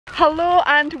Hello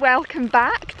and welcome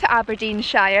back to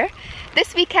Aberdeenshire.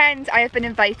 This weekend I have been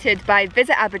invited by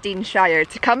Visit Aberdeenshire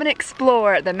to come and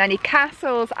explore the many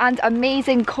castles and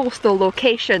amazing coastal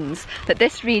locations that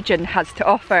this region has to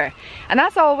offer. And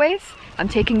as always, I'm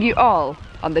taking you all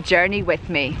on the journey with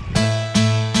me.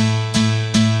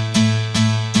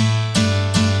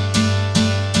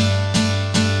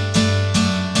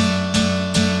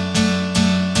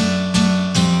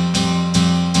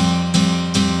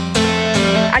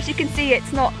 As you can see,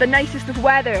 it's not the nicest of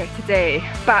weather today,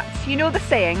 but you know the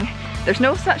saying, there's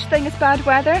no such thing as bad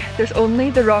weather, there's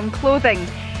only the wrong clothing.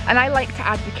 And I like to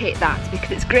advocate that because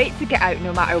it's great to get out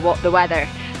no matter what the weather.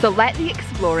 So let the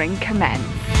exploring commence.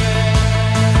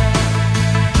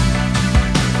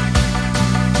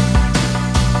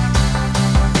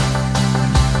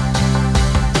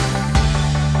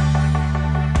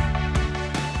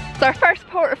 So our first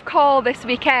port of call this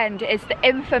weekend is the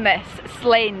infamous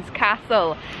Slains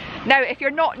Castle. Now, if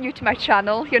you're not new to my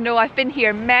channel, you know I've been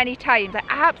here many times. I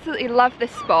absolutely love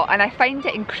this spot and I find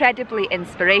it incredibly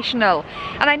inspirational.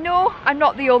 And I know I'm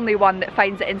not the only one that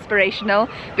finds it inspirational,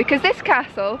 because this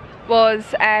castle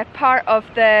was part of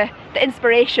the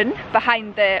inspiration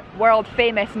behind the world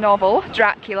famous novel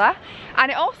Dracula, and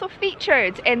it also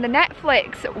featured in the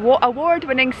Netflix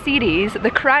award-winning series The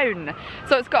Crown.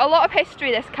 So it's got a lot of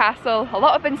history, this castle, a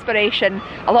lot of inspiration,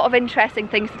 a lot of interesting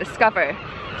things to discover.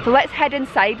 So let's head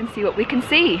inside and see what we can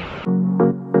see.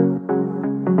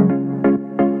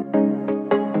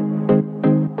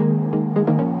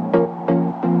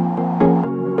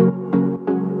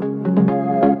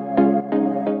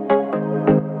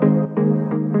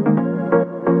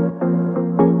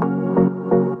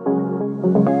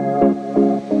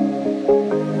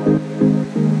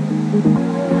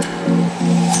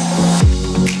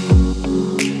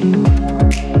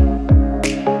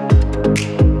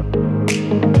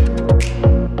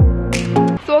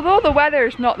 Although the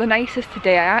weather's not the nicest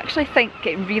today, I actually think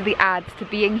it really adds to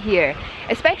being here,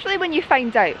 especially when you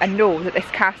find out and know that this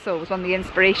castle was one of the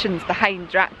inspirations behind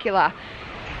Dracula.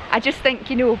 I just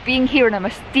think, you know, being here on a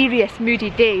mysterious,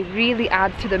 moody day really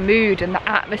adds to the mood and the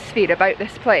atmosphere about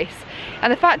this place.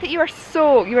 And the fact that you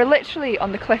are literally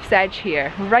on the cliff's edge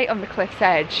here, right on the cliff's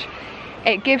edge,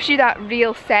 it gives you that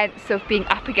real sense of being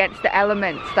up against the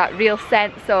elements, that real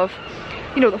sense of,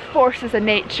 you know, the forces of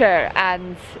nature,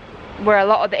 and where a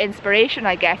lot of the inspiration,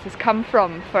 I guess, has come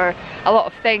from for a lot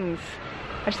of things.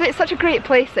 I just think it's such a great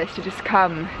place, this, to just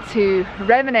come, to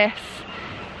reminisce,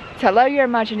 to allow your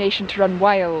imagination to run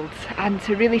wild, and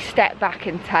to really step back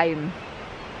in time.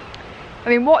 I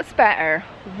mean, what is better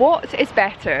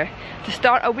to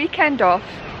start a weekend off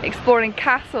exploring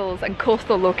castles and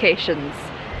coastal locations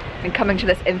than coming to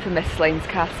this infamous Slains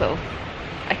Castle?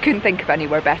 I couldn't think of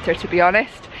anywhere better, to be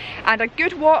honest. And a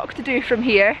good walk to do from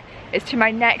here is to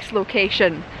my next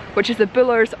location, which is the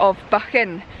Bullers of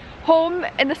Buchan. Home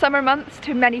in the summer months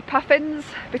to many puffins,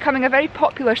 becoming a very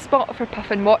popular spot for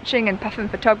puffin watching and puffin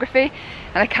photography,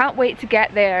 and I can't wait to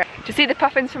get there to see the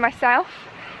puffins for myself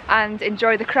and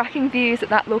enjoy the cracking views that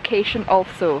that location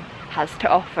also has to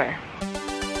offer.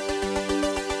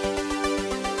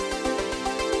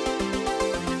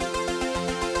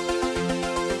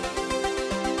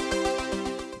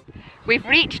 We've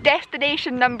reached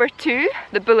destination number 2,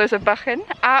 the Bullers of Buchan.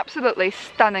 Absolutely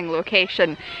stunning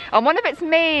location. And one of its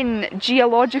main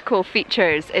geological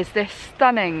features is this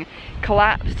stunning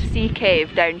collapsed sea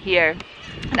cave down here.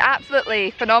 An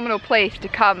absolutely phenomenal place to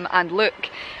come and look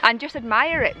and just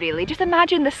admire it, really. Just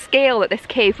imagine the scale that this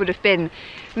cave would have been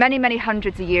many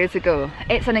hundreds of years ago.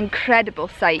 It's an incredible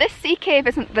sight. This sea cave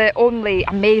isn't the only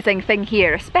amazing thing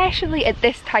here, especially at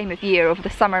this time of year over the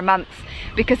summer months,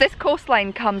 because this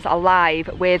coastline comes alive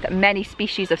with many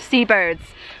species of seabirds,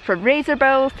 from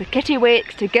razorbills to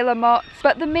kittiwakes to guillemots.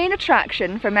 But the main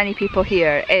attraction for many people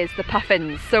here is the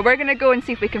puffins. So we're gonna go and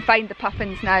see if we can find the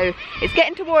puffins now. It's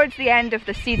getting towards the end of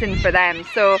the season for them,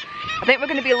 so I think we're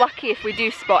gonna be lucky if we do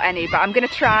spot any, but I'm gonna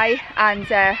try, and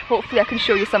hopefully I can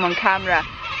show you some on camera,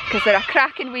 because they're a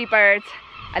cracking wee bird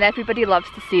and everybody loves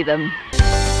to see them.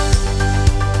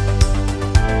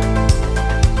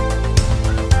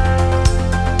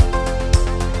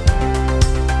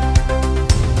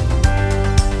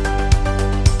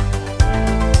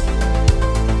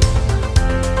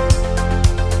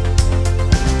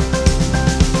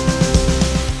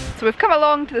 We've come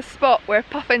along to the spot where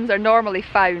puffins are normally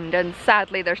found, and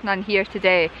sadly there's none here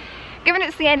today. Given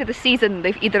it's the end of the season,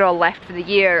 they've either all left for the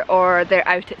year or they're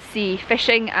out at sea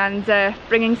fishing and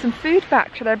bringing some food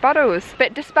back to their burrows.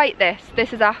 But despite this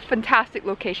is a fantastic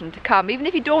location to come. Even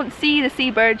if you don't see the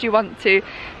seabirds you want to,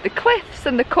 the cliffs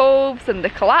and the coves and the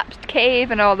collapsed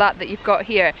cave and all that you've got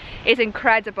here is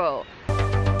incredible.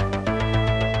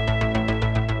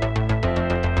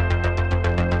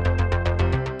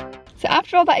 So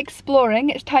after all that exploring,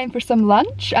 it's time for some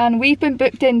lunch, and we've been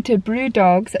booked into Brew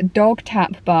Dog's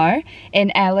Dogtap bar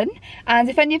in Ellen. And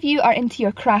if any of you are into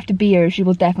your craft beers, you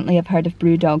will definitely have heard of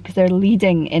Brew Dog because they're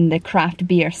leading in the craft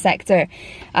beer sector.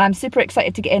 I'm super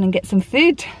excited to get in and get some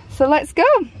food, so let's go!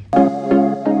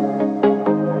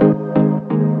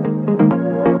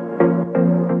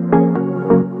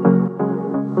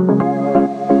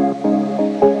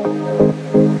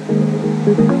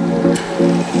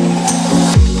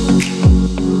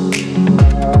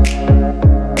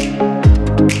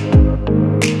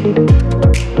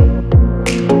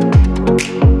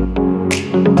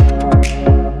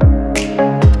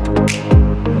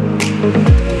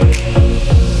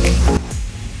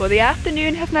 Well, the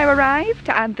afternoon has now arrived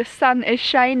and the sun is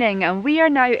shining, and we are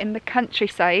now in the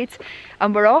countryside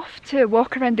and we're off to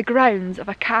walk around the grounds of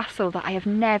a castle that I have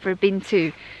never been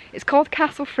to. It's called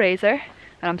Castle Fraser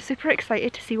and I'm super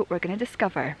excited to see what we're going to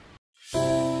discover.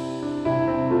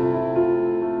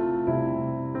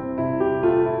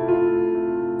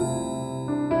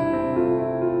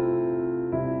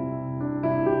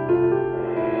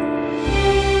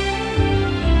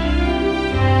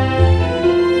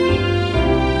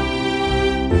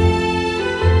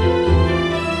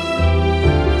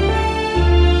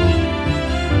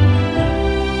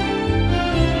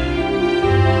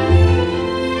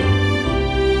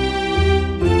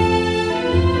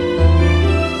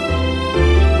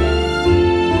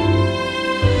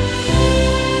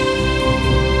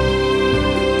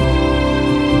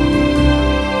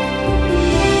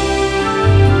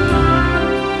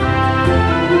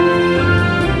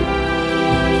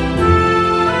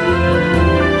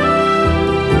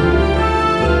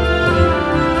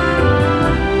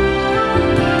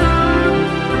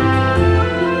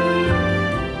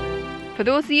 For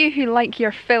those of you who like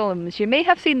your films, you may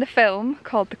have seen the film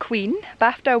called The Queen,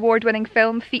 BAFTA award-winning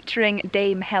film featuring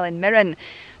Dame Helen Mirren.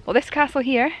 Well, this castle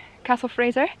here, Castle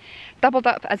Fraser, doubled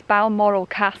up as Balmoral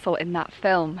Castle in that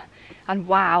film. And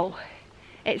wow,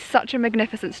 it's such a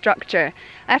magnificent structure.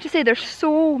 I have to say there's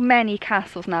so many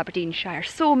castles in Aberdeenshire,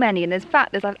 so many, and in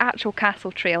fact there's an actual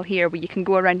castle trail here where you can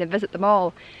go around and visit them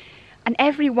all. And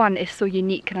every one is so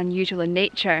unique and unusual in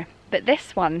nature, but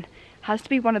this one has to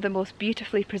be one of the most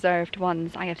beautifully preserved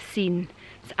ones I have seen.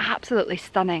 It's absolutely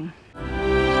stunning.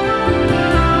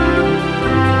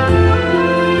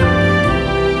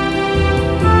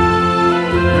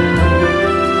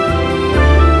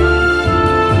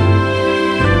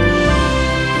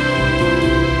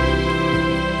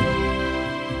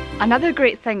 Another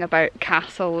great thing about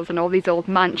castles and all these old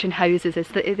mansion houses is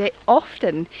that they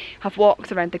often have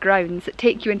walks around the grounds that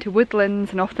take you into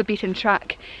woodlands and off the beaten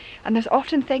track. And there's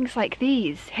often things like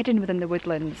these hidden within the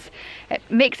woodlands. It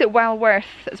makes it well worth,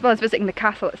 as well as visiting the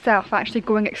castle itself, actually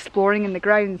going exploring in the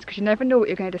grounds, because you never know what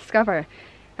you're going to discover. And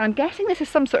I'm guessing this is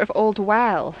some sort of old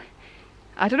well.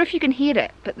 I don't know if you can hear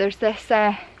it, but there's this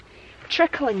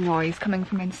trickling noise coming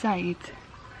from inside.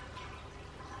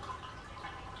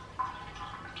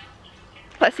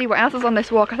 Let's see what else is on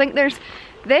this walk. I think there's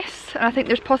this, and I think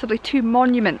there's possibly 2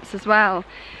 monuments as well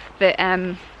that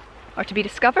are to be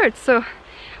discovered. So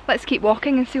let's keep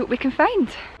walking and see what we can find.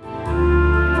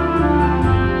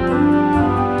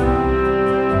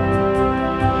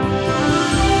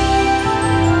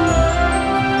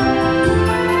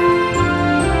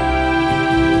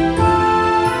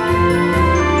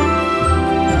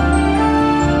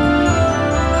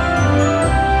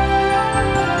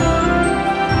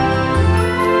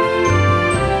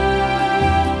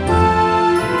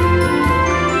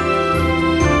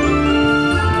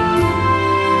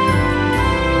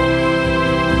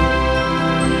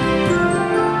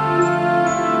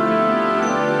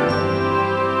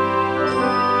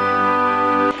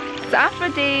 So after a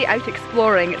day out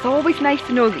exploring, it's always nice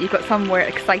to know that you've got somewhere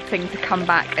exciting to come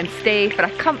back and stay for a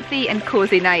comfy and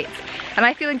cosy night. And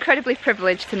I feel incredibly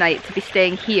privileged tonight to be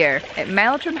staying here at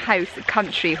Meldrum House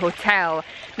Country Hotel.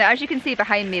 Now, as you can see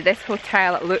behind me, this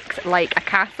hotel looks like a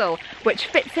castle, which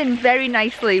fits in very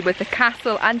nicely with the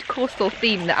castle and coastal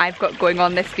theme that I've got going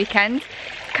on this weekend.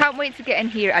 Can't wait to get in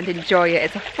here and enjoy it.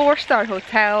 It's a 4-star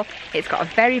hotel, it's got a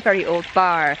very, very old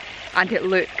bar, and it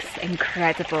looks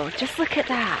incredible. Just look at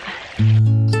that.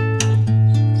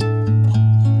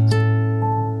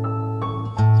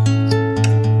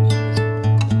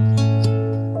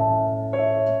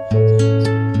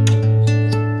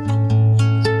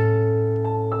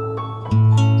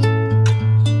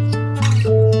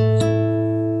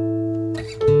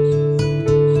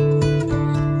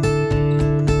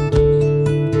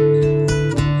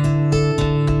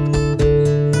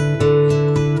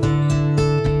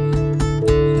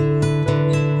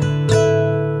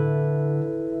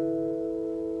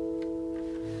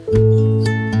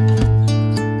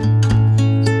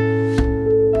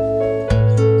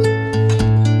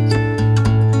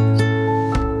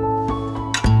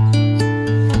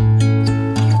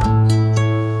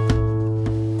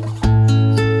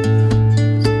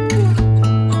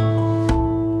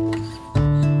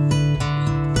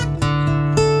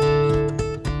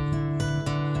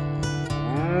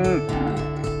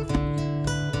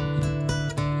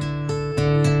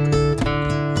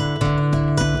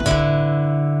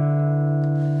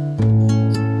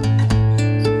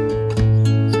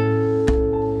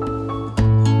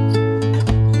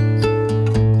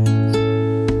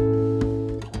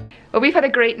 Well, we've had a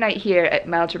great night here at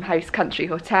Meldrum House Country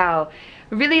Hotel.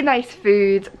 Really nice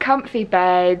food, comfy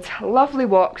bed, lovely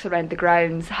walks around the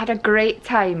grounds, had a great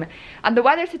time. And the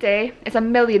weather today is a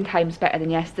million times better than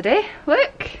yesterday.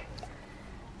 Look,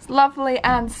 it's lovely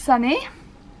and sunny.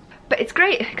 But it's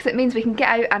great because it means we can get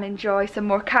out and enjoy some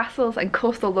more castles and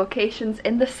coastal locations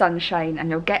in the sunshine, and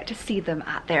you'll get to see them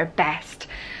at their best.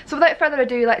 So without further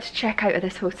ado, let's check out of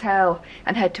this hotel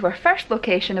and head to our first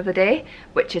location of the day,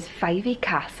 which is Fyvie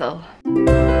Castle.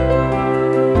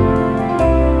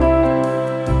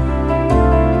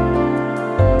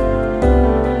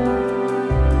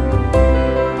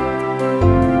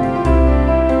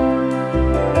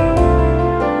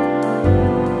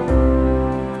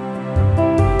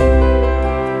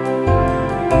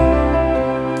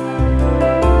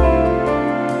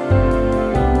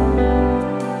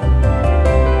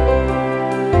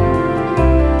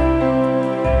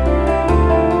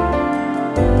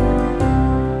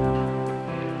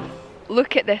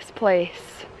 Look at this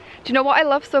place. Do you know what I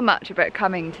love so much about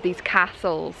coming to these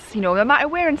castles? You know, no matter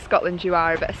where in Scotland you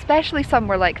are, but especially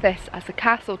somewhere like this as a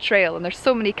castle trail, and there's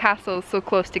so many castles so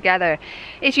close together,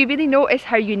 is you really notice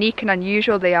how unique and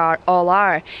unusual they all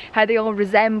are, how they all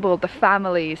resemble the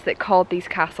families that called these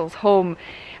castles home,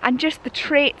 and just the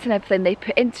traits and everything they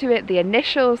put into it, the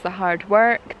initials, the hard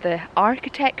work, the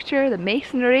architecture, the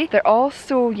masonry, they're all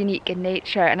so unique in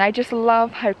nature, and I just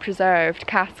love how preserved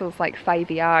castles like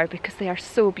Fyvie are because they are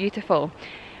so beautiful.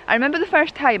 I remember the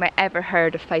first time I ever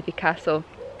heard of Fyvie Castle.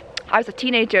 I was a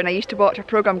teenager and I used to watch a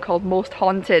programme called Most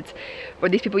Haunted, where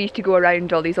these people used to go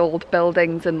around all these old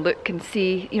buildings and look and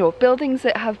see, you know, buildings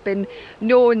that have been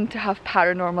known to have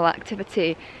paranormal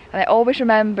activity. And I always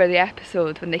remember the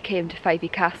episode when they came to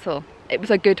Fyvie Castle. It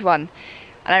was a good one.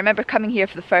 And I remember coming here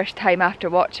for the first time after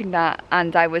watching that,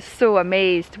 and I was so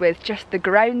amazed with just the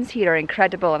grounds here are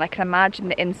incredible, and I can imagine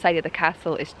the inside of the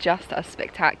castle is just as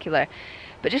spectacular.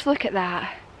 But just look at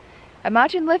that.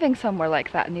 Imagine living somewhere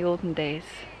like that in the olden days.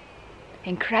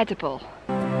 Incredible.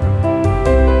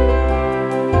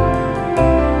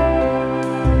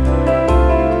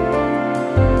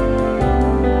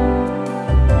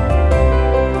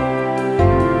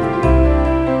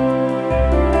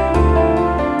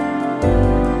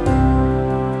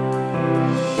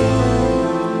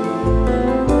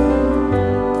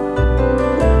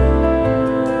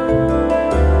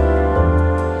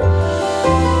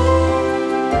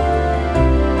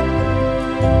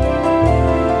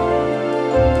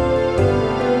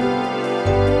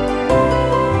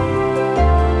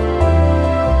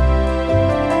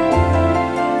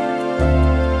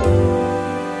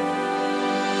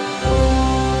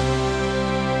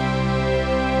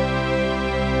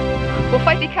 Well,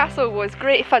 Fyvie Castle was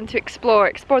great fun to explore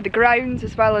the grounds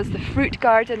as well as the fruit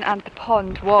garden and the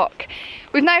pond walk.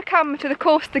 We've now come to the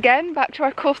coast again, back to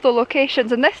our coastal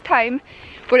locations, and this time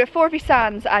we're at Forvie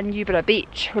Sands and Newburgh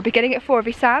Beach. We're beginning at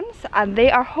Forvie Sands, and they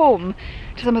are home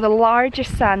to some of the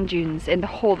largest sand dunes in the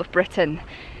whole of Britain.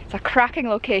 It's a cracking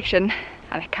location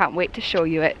and I can't wait to show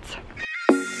you it.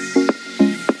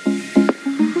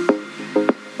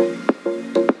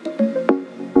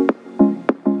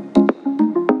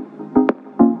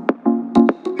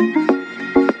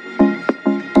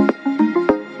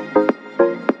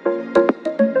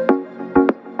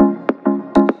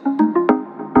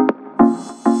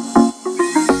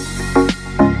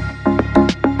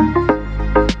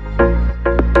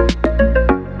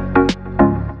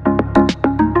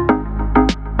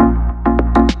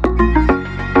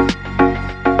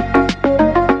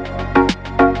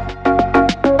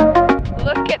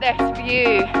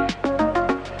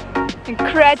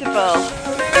 Incredible.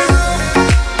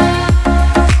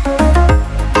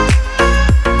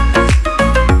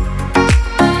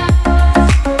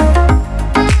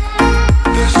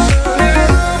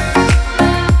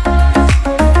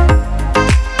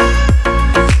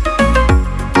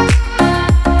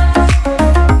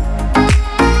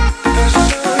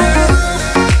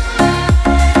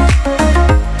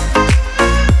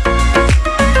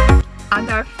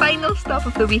 Stop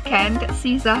of the weekend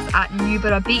sees us at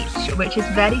Newburgh Beach, which is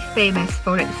very famous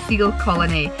for its seal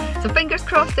colony. So fingers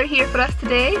crossed they're here for us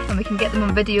today and we can get them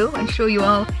on video and show you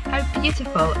all how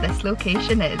beautiful this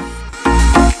location is.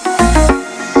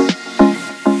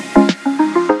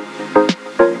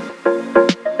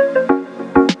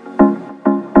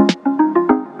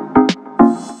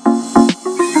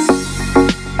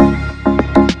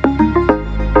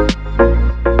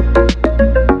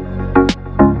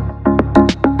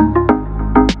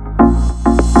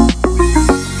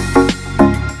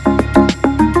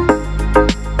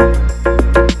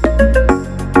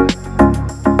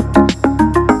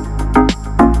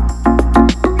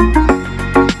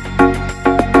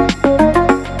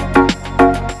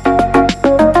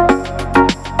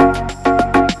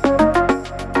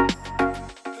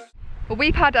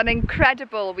 had an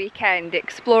incredible weekend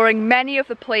exploring many of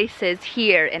the places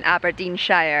here in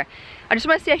Aberdeenshire. I just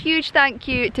want to say a huge thank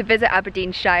you to Visit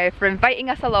Aberdeenshire for inviting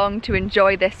us along to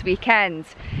enjoy this weekend.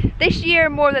 This year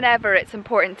more than ever it's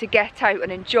important to get out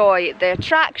and enjoy the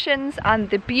attractions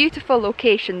and the beautiful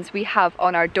locations we have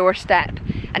on our doorstep.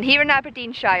 And here in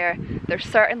Aberdeenshire there's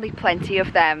certainly plenty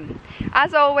of them.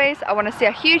 As always, I want to say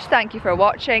a huge thank you for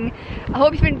watching. I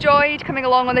hope you've enjoyed coming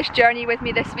along on this journey with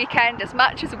me this weekend as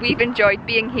much as we've enjoyed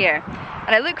being here.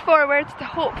 And I look forward to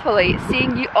hopefully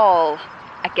seeing you all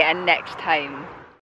again next time.